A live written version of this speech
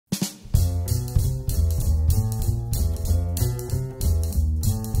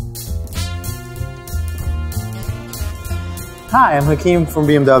Hi, I'm Hakeem from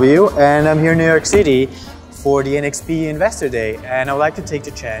BMW and I'm here in New York City for the NXP Investor Day, and I would like to take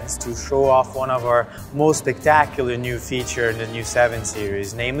the chance to show off one of our most spectacular new feature in the new 7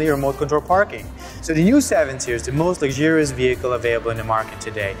 Series, namely remote control parking. So the new 7 Series is the most luxurious vehicle available in the market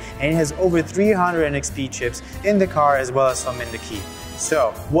today, and it has over 300 NXP chips in the car as well as some in the key.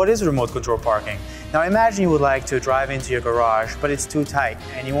 So what is remote control parking? Now imagine you would like to drive into your garage, but it's too tight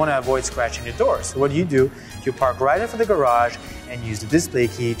and you want to avoid scratching the doors. So what do? You park right in front of the garage and use the display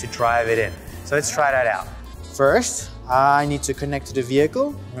key to drive it in. So let's try that out. First, I need to connect to the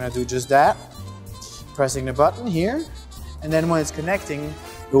vehicle. I'm going to do just that. Pressing the button here. And then when it's connecting,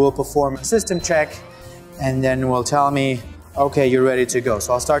 it will perform a system check and then will tell me, okay, you're ready to go.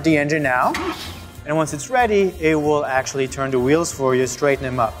 So I'll start the engine now. And once it's ready, it will actually turn the wheels for you, straighten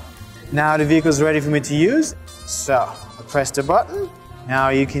them up. Now the vehicle is ready for me to use. So I press the button. Now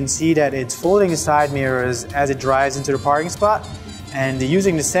you can see that it's folding the side mirrors as it drives into the parking spot and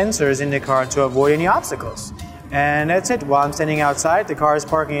using the sensors in the car to avoid any obstacles. And that's it. While I'm standing outside, the car is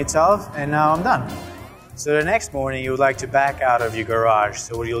parking itself and now I'm done. So the next morning you would like to back out of your garage.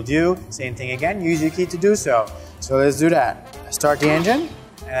 So what you'll do, same thing again, use your key to do so. So let's do that. Start the engine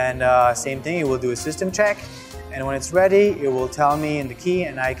and same thing, it will do a system check. And when it's ready, it will tell me in the key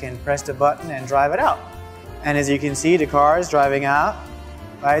and I can press the button and drive it out. And as you can see, the car is driving out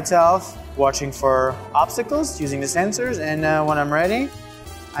by itself, watching for obstacles using the sensors, and when I'm ready,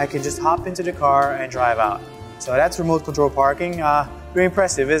 I can just hop into the car and drive out. So that's remote control parking. Very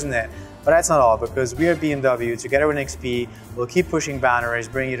impressive, isn't it? But that's not all, because we at BMW, together with NXP, will keep pushing boundaries,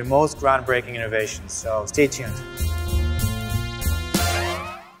 bringing you the most groundbreaking innovations. So stay tuned.